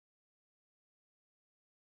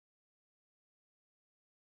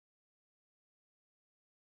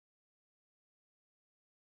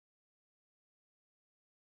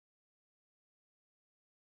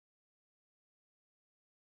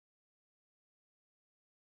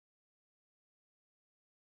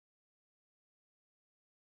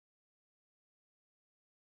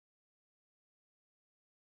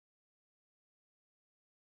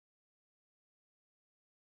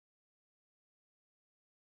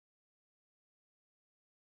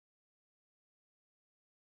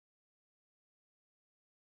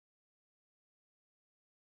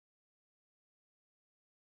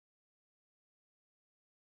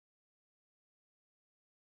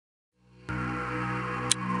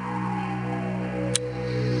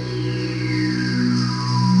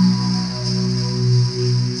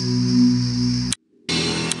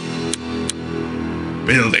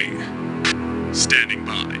Standing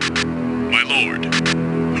by. My lord.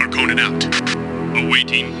 Harkonnen out.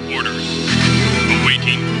 Awaiting orders.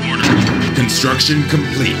 Awaiting orders. Construction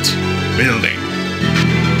complete. Building.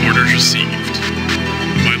 Orders received.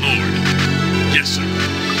 My lord. Yes, sir.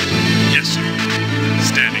 Yes, sir.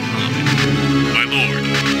 Standing by. My lord.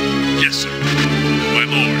 Yes, sir. My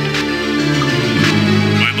lord.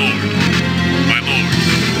 My lord. My lord.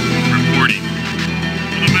 Reporting.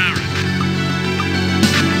 For the Marin.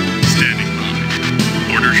 Standing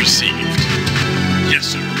by. Orders received. Yes,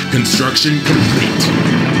 sir. Construction complete.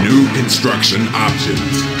 New construction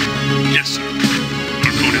options. Yes, sir.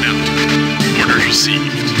 Harkonnen out. Orders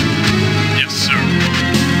received. Yes, sir.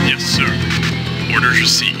 Yes, sir. Orders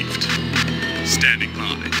received. Standing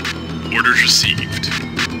by. Orders received.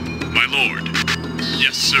 My lord.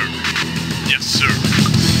 Yes, sir. Yes, sir.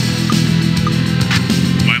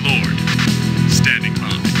 My lord. Standing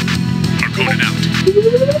by. Harkonnen out.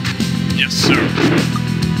 Yes, sir.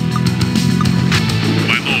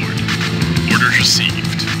 My lord. Orders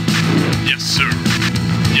received. Yes, sir.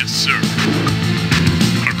 Yes, sir.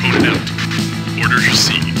 Harkonnen out. Orders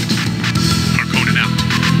received. Harkonnen out.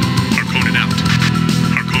 Harkonnen out.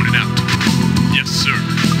 Harkonnen out. Yes, sir.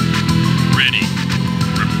 Ready.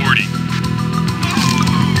 Reporting.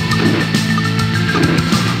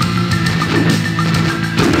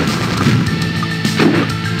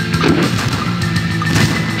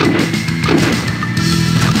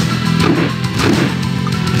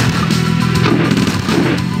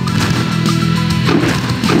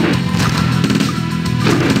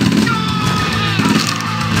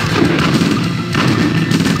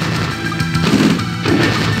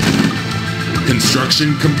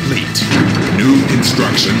 Construction complete. New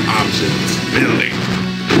construction options. Building.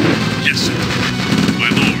 Yes, sir. My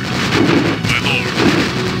lord. My lord.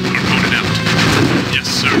 Harkonnen out. Yes,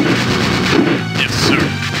 sir. Yes, sir.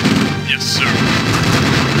 Yes, sir.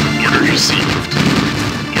 Orders received.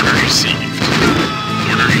 Orders received.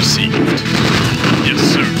 Orders received. Yes,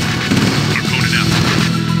 sir. Harkonnen out.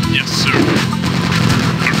 Yes, sir.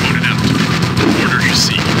 Harkonnen out. Orders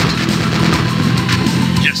received.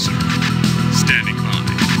 Yes, sir. Standing by.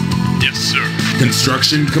 Yes, sir.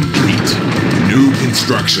 Construction complete. New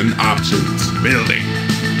construction options. Building.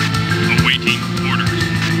 Awaiting orders.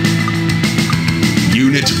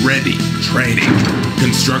 Unit ready. Training.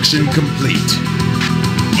 Construction complete.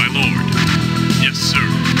 My lord. Yes, sir.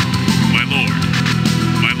 My lord.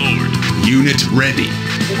 My lord. Unit ready.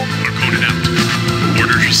 Harkonnen out.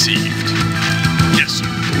 Orders received. Yes, sir.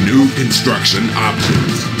 New construction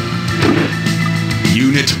options.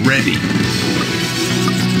 Unit ready.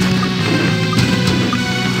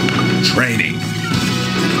 Training.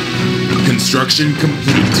 Construction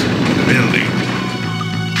complete. Building.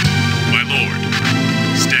 My lord.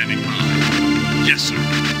 Standing by. Yes, sir.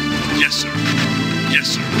 Yes, sir. Yes,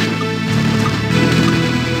 sir.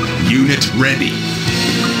 Unit ready.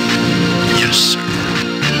 Yes, sir.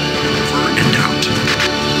 Over and out.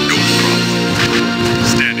 No problem.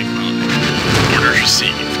 Standing by. Orders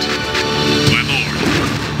received. My lord.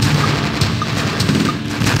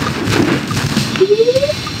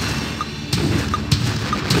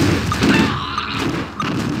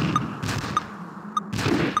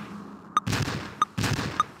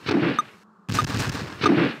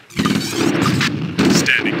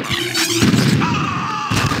 Standing by.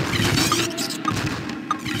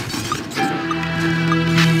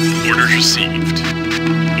 Orders received.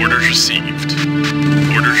 Orders received.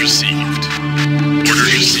 Orders received.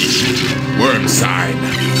 Orders received. Worm sign.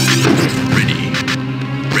 Ready.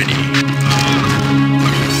 Ready.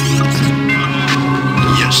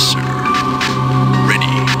 Yes, sir.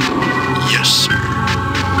 Ready. Yes, sir.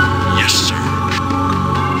 Yes, sir.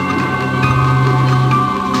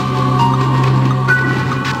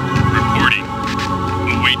 Reporting.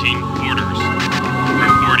 Awaiting orders.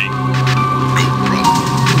 Reporting. No problem.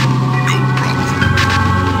 No problem.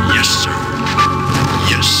 Yes, sir.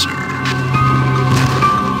 Yes, sir.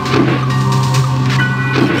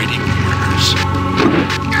 Awaiting orders.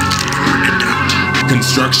 And out.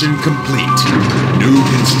 Construction complete. New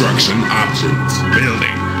construction options.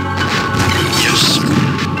 Building. Yes, sir.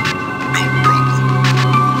 No problem.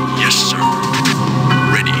 Yes, sir.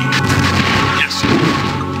 Ready. Yes, sir.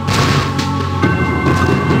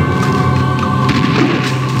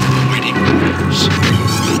 Awaiting orders.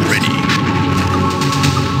 Ready.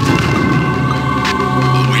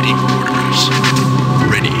 Awaiting orders.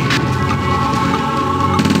 Ready.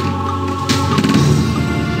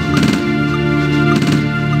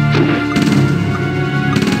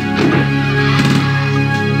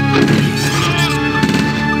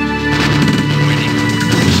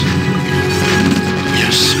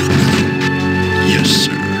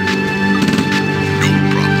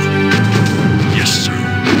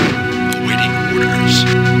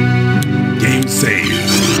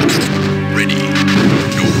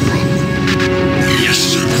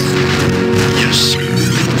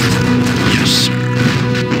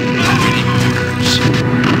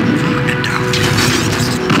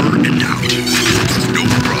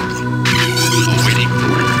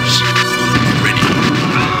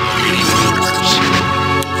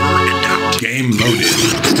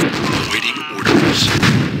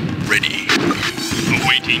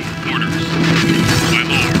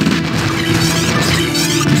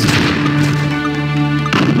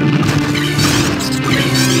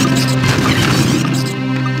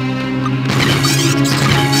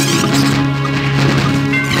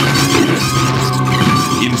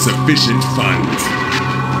 Insufficient funds.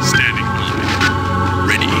 Standing by.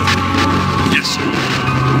 Ready. Yes, sir.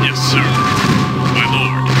 Yes, sir. My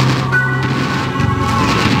lord.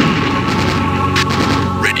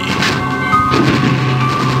 Ready.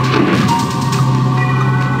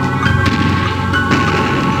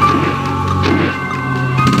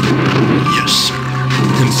 Yes, sir.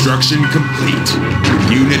 Construction complete.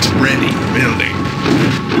 Unit ready. Building.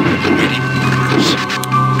 Awaiting orders.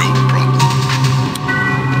 No problem.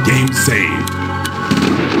 Game saved.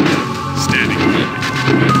 Standing by.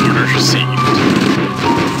 Orders received.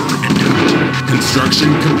 Over and out. Construction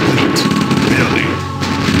complete. Building.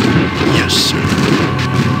 Yes, sir.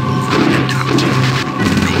 Over and out.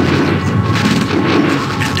 No problem.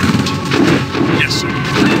 Over and out. Yes, sir.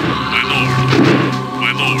 My lord.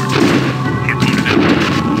 My lord. Harkonnen out.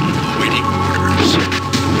 Awaiting orders.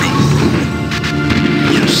 No problem.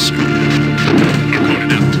 Yes, sir.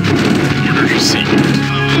 Harkonnen out. Orders received.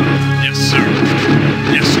 Yes, sir.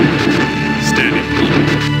 Yes, sir. Standing by.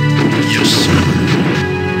 Yes, sir.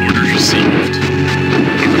 Orders received.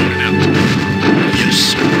 Harkonnen out. Yes,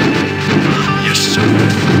 sir. Yes, sir.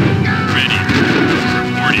 Ready.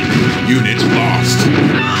 Reporting. Unit lost.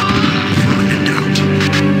 Over and out.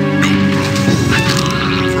 No problem.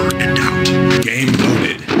 Over and out. Game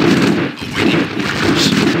loaded. Awaiting orders.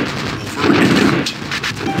 Over and out.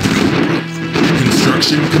 No problem.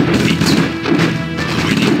 Construction complete.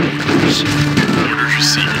 Awaiting orders. Orders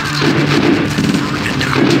received. Over and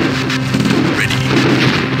out. Ready.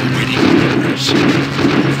 Awaiting orders.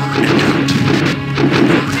 Over and out.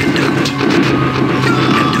 Over and out.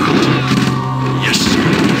 Over and out. Yes, sir.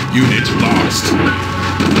 Unit lost.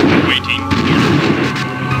 Awaiting orders.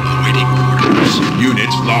 Awaiting orders.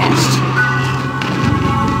 Unit lost.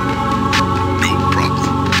 No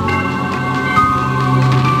problem.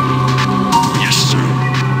 Yes, sir.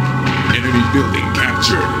 Enemy building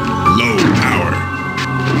captured. Low power.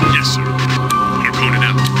 Yes, sir. Harkonnen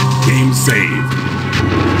out. Game saved.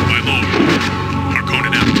 My lord.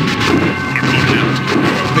 Harkonnen out. Harkonnen out.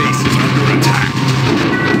 Our base is under attack.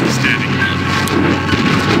 Standing by.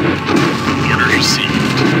 Orders received.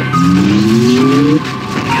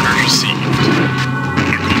 Orders received.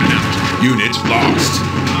 Harkonnen out. Unit lost.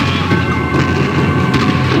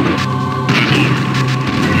 My lord.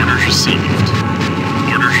 Orders received.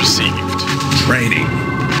 Orders received. Training.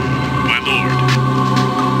 My lord.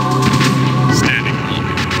 Standing by.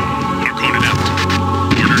 Harkonnen out.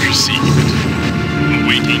 Orders received.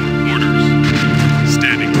 Awaiting orders.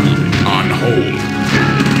 Standing by. On hold.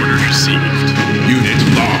 Orders received. Unit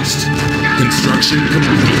lost. Construction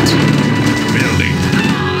complete. Building.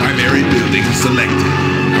 Primary building selected.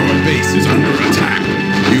 Our base is under attack.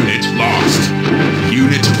 Unit lost.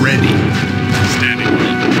 Unit ready. Standing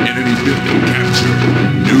by. Enemy building captured.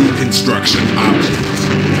 New construction options.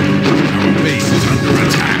 Our base is under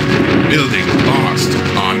attack. Building lost.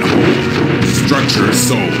 On hold. Structure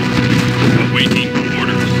sold. Awaiting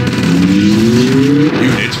orders.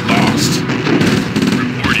 Unit lost.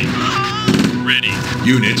 Reporting. Ready.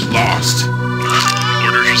 Unit lost.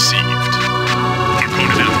 Orders received.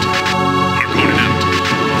 Harkonnen out. Harkonnen out.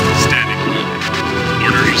 Standing by.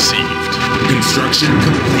 Orders received. Construction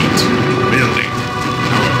complete. Building.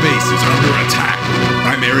 Our base is under attack.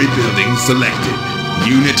 Primary building selected.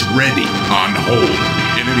 Unit ready. On hold.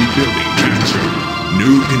 Enemy building captured.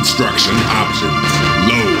 New construction options.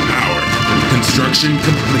 Low power. Construction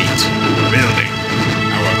complete. Building.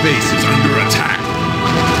 Our base is under attack.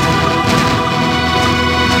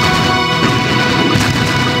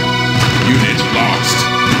 Unit lost.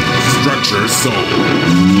 Structure sold.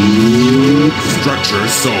 Structure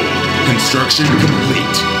sold. Construction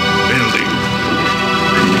complete. Building.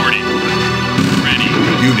 Reporting. Ready.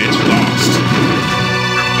 Unit lost.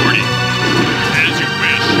 Reporting. As you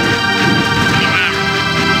wish. The matter.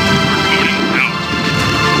 Harkonnen out.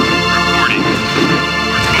 Reporting.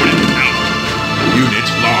 Harkonnen out. Unit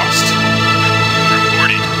lost.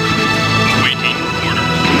 Reporting. Awaiting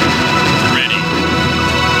orders. Ready.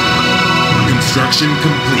 Construction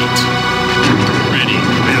complete. Ready.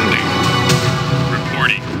 Building.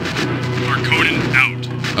 Reporting. Harkonnen out.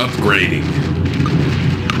 Upgrading.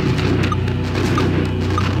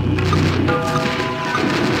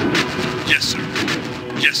 Yes, sir.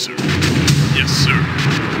 Yes, sir. Yes, sir.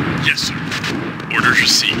 Yes, sir. Orders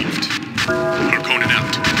received. Harkonnen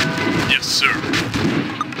out. Yes, sir.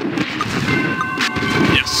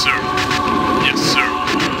 Yes, sir. Yes, sir.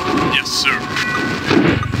 Yes, sir.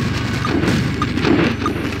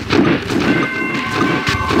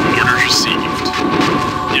 Orders received.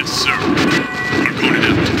 Yes, sir. Harkonnen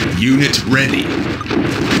out. Unit ready.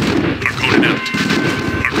 Harkonnen out.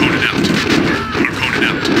 Harkonnen out. Harkonnen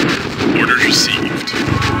out.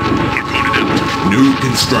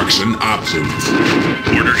 construction options.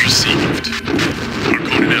 Orders received.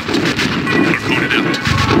 Harkonnen out. Harkonnen out.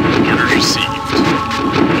 Orders received.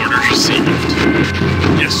 Orders received.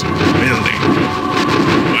 Yes, sir. Building.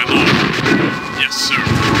 My lord. Yes, sir.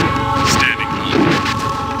 Standing by.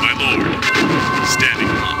 My lord. Standing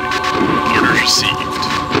by. Orders received.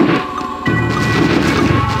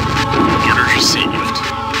 Orders received.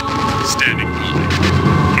 Standing by.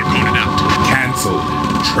 Harkonnen out. Cancelled.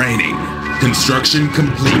 Training. Construction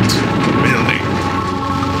complete. Building.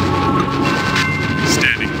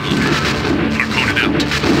 Standing by. Harkonnen out.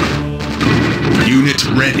 Unit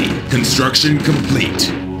ready. Construction complete.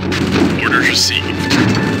 Orders received.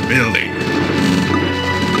 Building.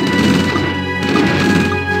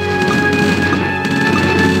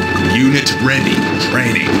 Unit ready.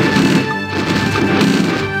 Training.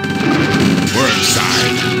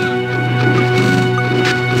 Wormside.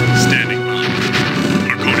 Standing by.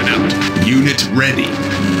 Harkonnen out. Unit ready.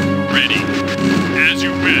 Ready. As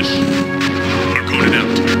you wish. Harkonnen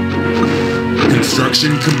out.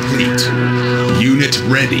 Construction complete. Unit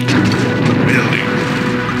ready. Building.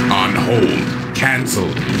 On hold.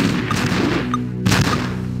 Cancelled.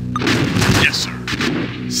 Yes, sir.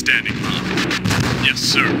 Standing by. Yes,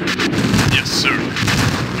 sir. Yes, sir.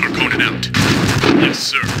 Harkonnen out. Yes,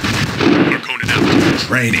 sir. Harkonnen out.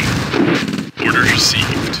 Training. Orders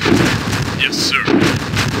received. Yes, sir.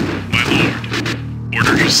 My lord.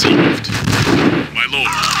 Orders received. My lord.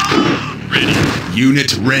 Ready.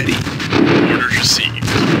 Unit ready. Orders received.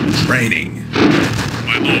 Training.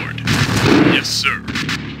 My lord. Yes, sir.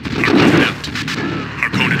 Harkonnen out.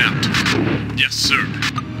 Harkonnen out. Yes, sir.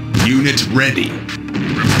 Unit ready.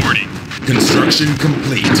 Reporting. Construction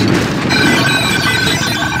complete.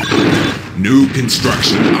 New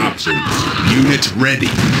construction options. Unit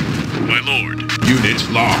ready. My lord. Unit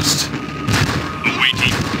lost.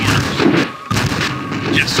 Awaiting orders.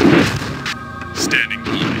 Yes, sir. Standing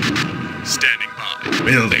by. Standing by.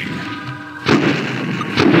 Building.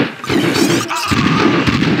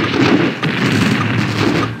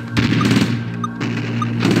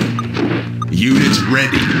 Unit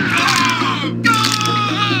ready.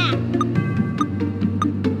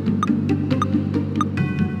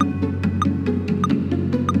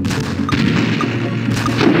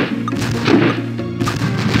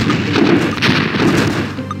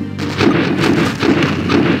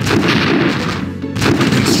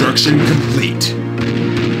 Construction complete.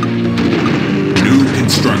 New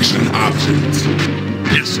construction options.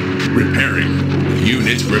 Yes, sir. Repairing.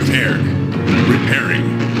 Unit repaired. Repairing.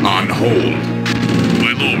 On hold.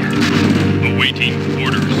 My lord. Awaiting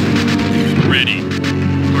orders. Ready.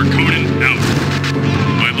 Harkonnen out.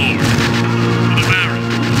 My lord. The Baron.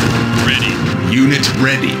 Ready. Unit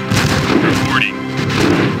ready. Reporting.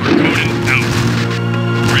 Harkonnen out.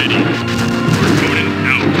 Ready. Harkonnen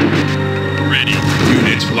out. Ready.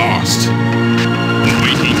 Unit lost.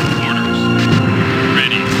 Awaiting orders.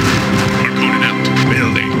 Ready. Harkonnen out.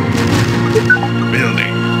 Building.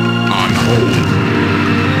 Building. On hold.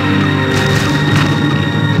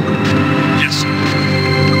 Yes, sir.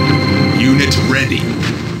 Unit ready.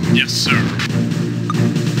 Yes, sir.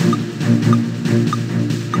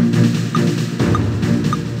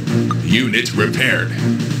 Unit repaired.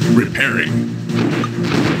 Repairing.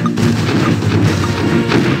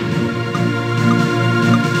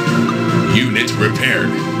 Unit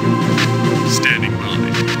repaired. Standing by.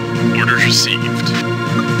 Orders received.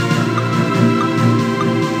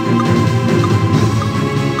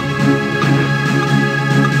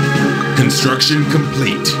 Construction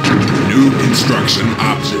complete. New construction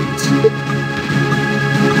options.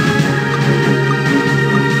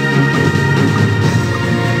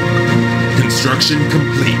 Construction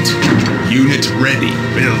complete. Unit ready.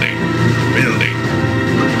 Building. Building.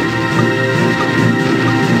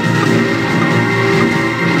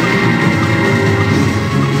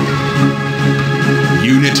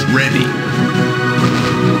 Unit ready.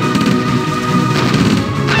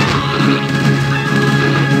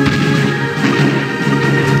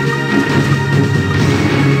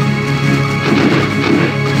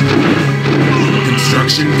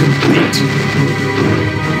 Construction complete.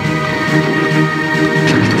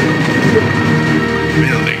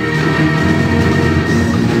 Building.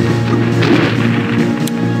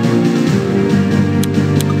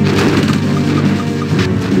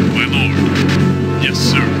 My lord. Yes,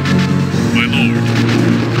 sir. My lord.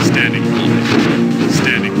 Standing by.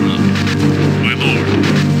 Standing by. My lord.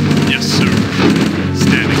 Yes, sir.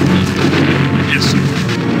 Standing by. Yes, sir.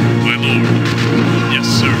 My lord. Yes,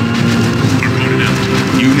 sir. Harkonnen out.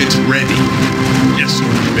 Unit ready. Yes, sir.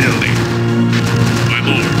 Building. My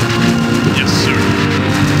lord. Yes, sir.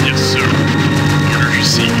 Yes, sir. Orders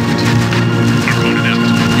received.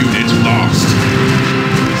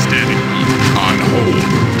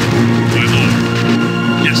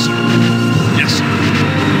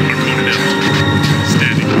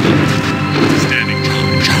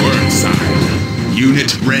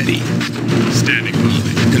 ready. Standing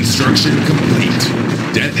by. Construction complete.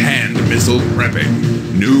 Death Hand missile prepping.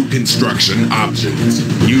 New construction options.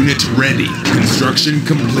 Unit ready. Construction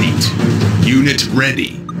complete. Unit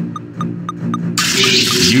ready.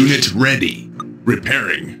 Unit ready.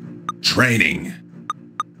 Repairing. Training.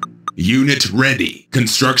 Unit ready.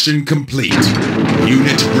 Construction complete.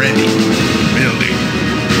 Unit ready. Building.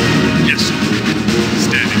 Yes, sir.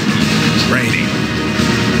 Standing by. Training.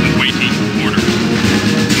 Awaiting orders.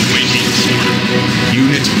 Awaiting orders.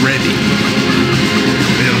 Unit ready.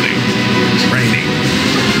 Building. Training.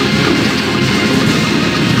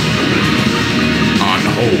 On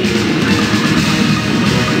hold.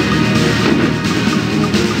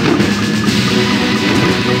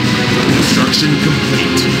 Construction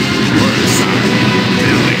complete. Order side.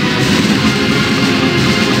 Building.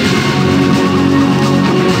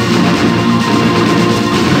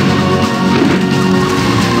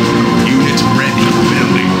 Unit ready.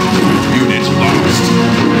 Building. Unit lost.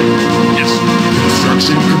 Yes, sir.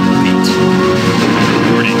 Construction complete.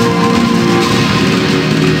 Ready.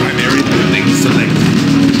 Primary building selected.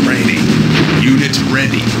 Training. Unit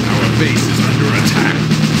ready. Our base is under attack.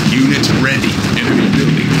 Unit ready. Enemy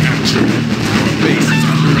building captured. Our base is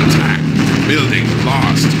under attack. Building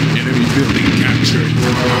lost. Enemy building captured.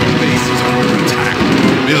 Our base is under attack.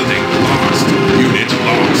 Building lost. Unit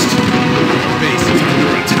lost. Our base is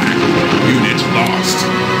under attack. Unit lost.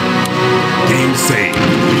 Game saved.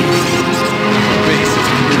 Our base is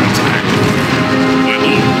under attack. My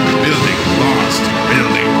lord. Building lost.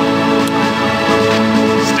 Building.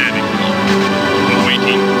 Standing by.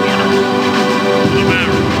 Awaiting orders. The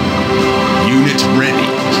barrel. Unit ready.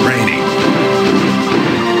 Training.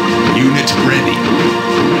 Unit ready.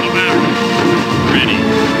 The barrel. Ready.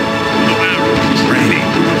 The barrel. Training.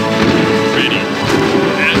 Ready.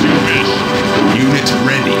 As you wish. Unit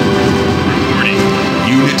ready. Reporting.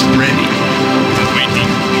 Unit ready. Awaiting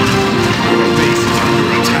orders. Our base is under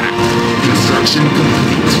attack. Construction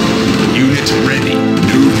complete. Unit ready.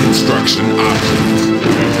 New construction options.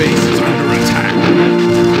 Our base is under attack.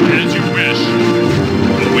 As you wish.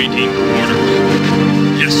 Awaiting orders.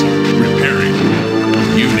 Yes, sir. Repairing.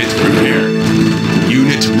 Unit prepared.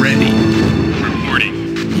 Unit ready. Reporting.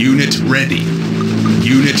 Unit ready.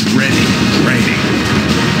 Unit ready. Training.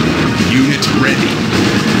 Unit ready.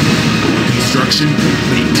 Construction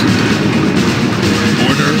complete.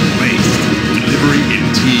 Order placed. Delivery in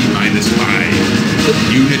T-5.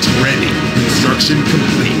 Unit ready. Construction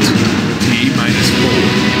complete. T-4.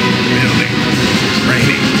 Building.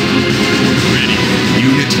 Training. Ready.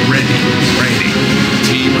 Unit ready. Training.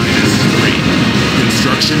 T-3.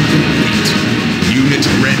 Construction complete. Unit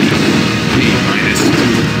ready. T-2.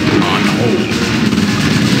 On hold.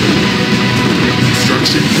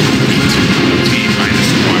 Construction complete. T-1.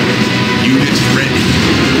 Unit ready.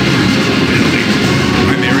 Building.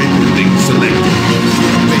 Primary building selected.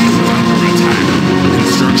 Base is under attack.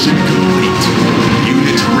 Construction complete.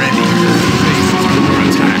 Unit ready. Base is under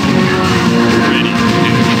attack. Ready.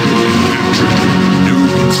 Enemy building captured. New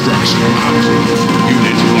construction options.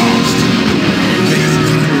 Unit lost. Base is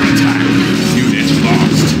under attack. Unit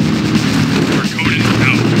lost. Harkonnen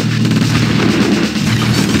out.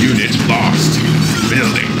 Unit lost.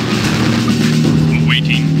 Building.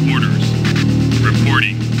 Awaiting orders.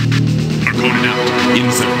 Reporting. Harkonnen out.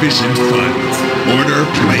 Insufficient funds. Order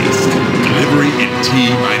placed. Delivery in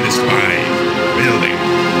T-5. Building.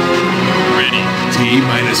 Ready.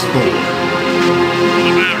 T-4.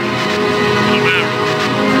 The barrel. The barrel.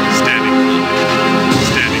 Standing by.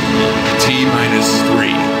 Standing by. T-3.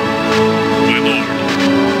 My lord.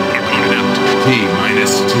 Harkonnen out.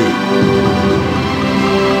 T-2.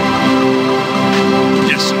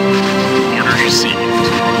 Yes, sir. Order received.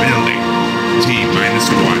 Building.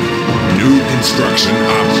 T-1. New construction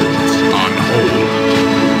options. On hold.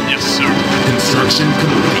 Yes, sir. Construction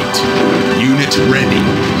complete. Unit ready.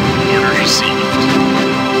 Order received.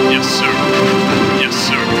 Yes, sir. Yes,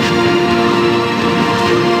 sir.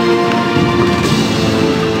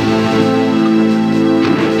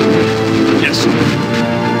 Yes, sir.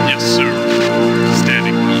 Yes, sir.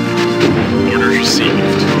 Standing by. Order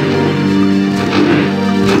received.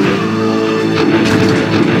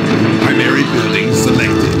 Primary building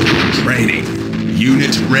selected. Training.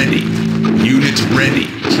 Unit ready. Unit ready.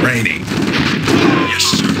 Training. Yes,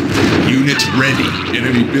 sir. Unit ready.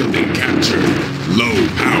 Enemy building captured. Low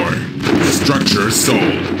power. Structure sold.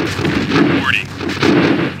 Reporting.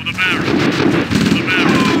 For the barrel. For the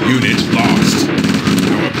barrel. Unit lost.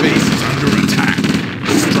 Our base is under attack.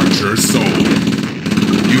 Structure sold.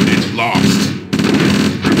 Unit lost.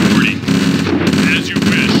 Reporting. As you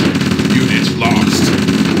wish. Unit lost.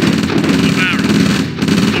 For the barrel.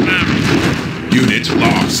 For the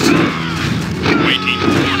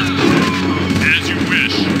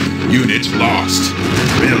Unit lost.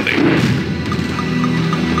 Building.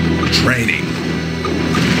 Training.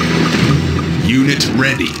 Unit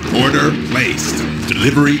ready. Order placed.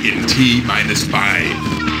 Delivery in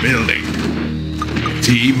T-5. Building.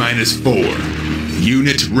 T-4.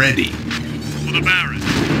 Unit ready. For the Baron.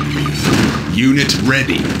 Unit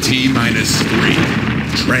ready. T-3.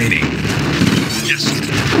 Training. Yes,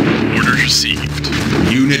 sir. Orders received.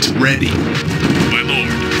 Unit ready. My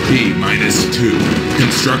lord. T-2.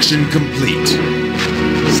 Construction complete.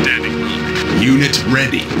 Standing by. Unit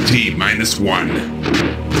ready. T-1.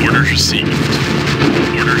 Orders received.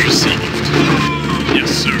 Orders received. Yes,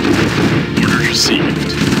 sir. Orders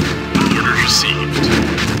received. Orders received.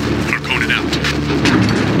 Harkonnen out.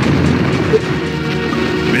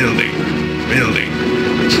 Building. Building.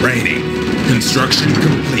 Training. Construction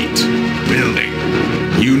complete. Building.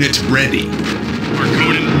 Unit ready.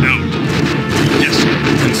 Harkonnen out. Yes, sir.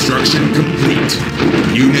 Construction complete.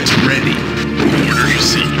 Unit ready. Orders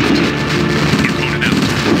received. Harkonnen out.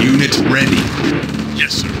 Unit ready.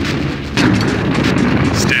 Yes, sir.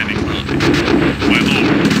 Standing by. My lord.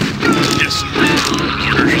 Yes, sir.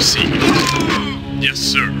 Orders received. Yes,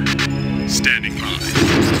 sir. Standing by.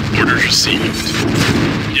 Orders received.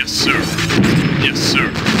 Yes, sir. Yes,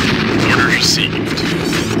 sir. Orders received.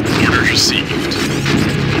 Orders received.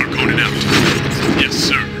 Harkonnen out. Yes,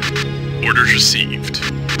 sir. Orders received.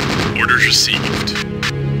 Orders received.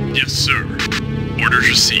 Yes, sir. Orders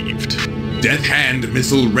received. Death Hand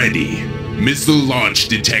missile ready. Missile launch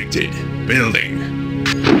detected. Building.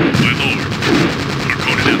 My lord.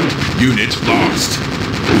 Harkonnen out. Unit lost.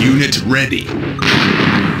 Unit ready.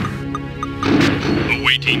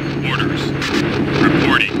 Awaiting orders.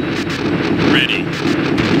 Reporting. Ready.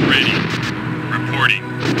 Ready. Reporting.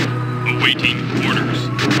 Awaiting orders.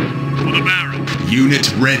 For the Baron. Unit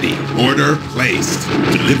ready. Order placed.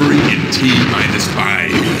 Delivery in T-5.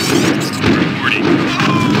 Reporting.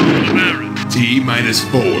 For the Baron.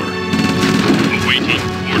 T-4. Awaiting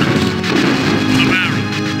orders. For the Baron.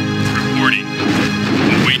 Reporting.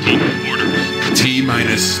 Awaiting orders.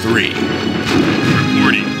 T-3.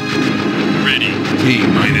 Reporting. Ready.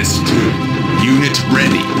 T-2. Unit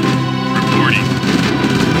ready. Reporting.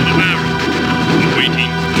 For the Baron.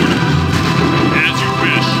 Awaiting orders. As you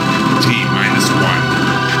wish. T-1.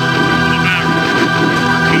 For the Baron.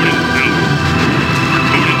 Harkonnen out.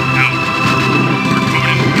 Harkonnen out.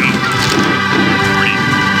 Harkonnen out. Reporting.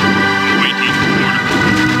 Awaiting orders.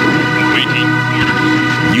 Awaiting orders.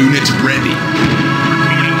 Unit ready.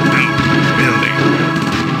 Harkonnen out. Building.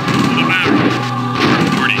 For the Baron.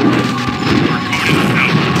 Reporting. Harkonnen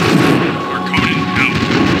out. Harkonnen out.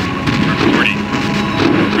 Reporting.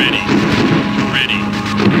 Ready. Ready.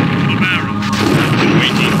 For the Baron.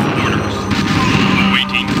 Awaiting orders.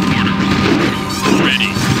 Awaiting orders.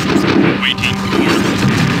 Ready. Awaiting orders.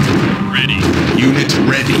 Ready. Unit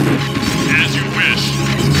ready. As you wish.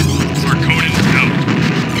 Harkonnen out.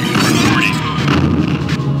 Reporting.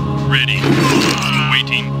 Ready.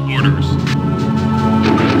 Awaiting orders.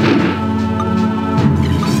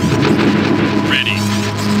 Ready.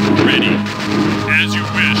 Ready. As you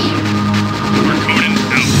wish. Harkonnen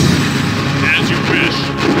out. As you wish.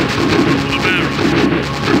 For the Baron.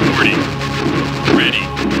 Reporting. Ready.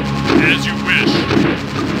 As you wish.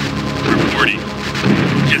 Reporting.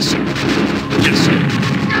 Yes, sir. Yes, sir.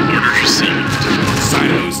 Orders received.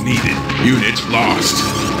 Silos needed. Unit lost.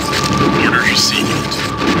 Orders received.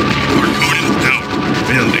 Harkonnen out.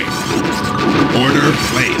 Building. Order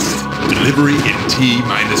placed. Delivery in T-5.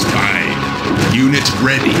 Unit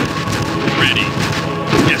ready. Ready.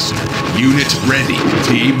 Yes, sir. Unit ready.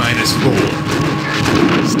 T-4.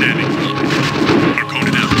 Standing by.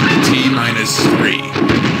 Harkonnen out. T-3.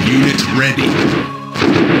 Unit ready.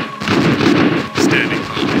 Standing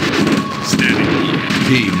by. Standing by.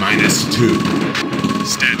 T-2.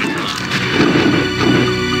 Standing by.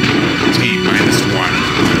 T-1.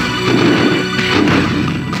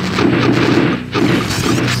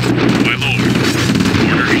 My lord.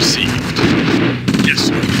 Orders received. Yes,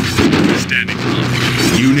 sir. Standing by.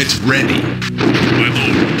 Unit ready. My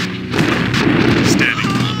lord. Standing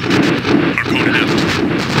by. Harkonnen out.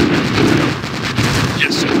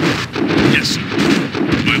 Yes, sir. Yes, sir.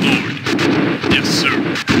 My lord. Yes, sir.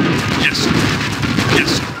 Yes, sir. Yes,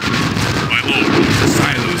 sir. My lord.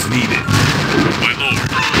 Silos needed. My lord.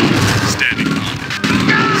 Standing by.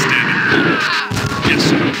 Standing by. Yes,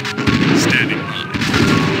 sir. Standing by.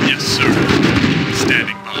 Yes, sir.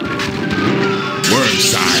 Standing by.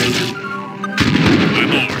 Wormside. My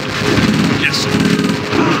lord. Yes, sir.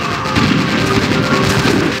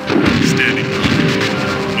 Standing by.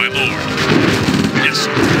 My lord. Yes,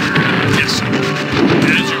 sir. Yes, sir.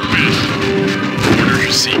 As you wish. Orders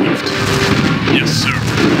received. sir.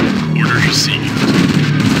 Orders received.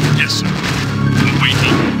 Yes, sir.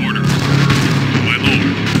 Awaiting orders. My lord.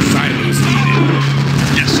 Silos needed.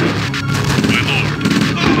 Yes, sir. My lord.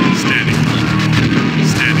 Standing by.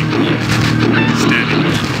 Standing by. Standing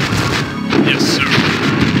by. Yes, sir.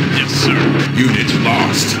 Yes, sir. Unit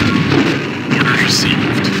lost. Orders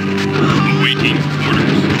received. Awaiting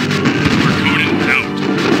orders. Harkonnen out.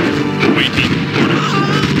 Awaiting orders.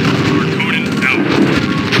 Harkonnen out.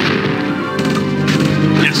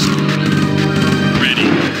 Yes, sir. Ready.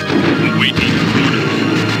 Awaiting orders.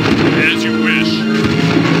 As you wish.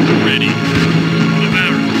 Ready. The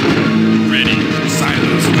Baron. Ready.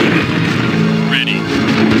 Silos needed. Ready.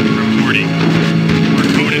 Reporting.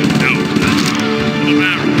 Harkonnen out. The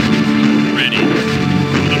Baron. Ready.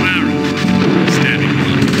 The Baron. Standing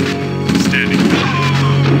by. Standing by.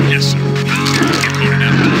 Yes, sir. Harkonnen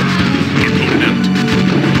out. Harkonnen out.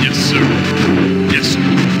 Yes, sir. Yes, sir.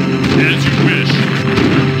 As you wish.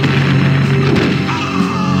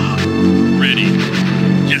 Ready.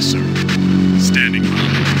 Yes, sir. Standing by.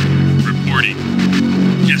 Reporting.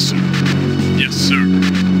 Yes, sir. Yes, sir.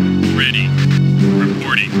 Ready.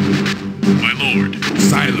 Reporting. My lord.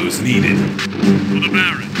 Silos needed. For the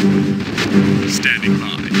Baron. Standing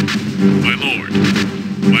by. My lord.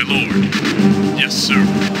 My lord. Yes, sir.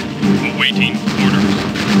 Awaiting orders.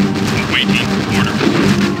 Awaiting orders.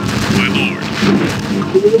 My lord.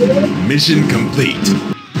 Mission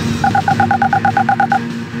complete.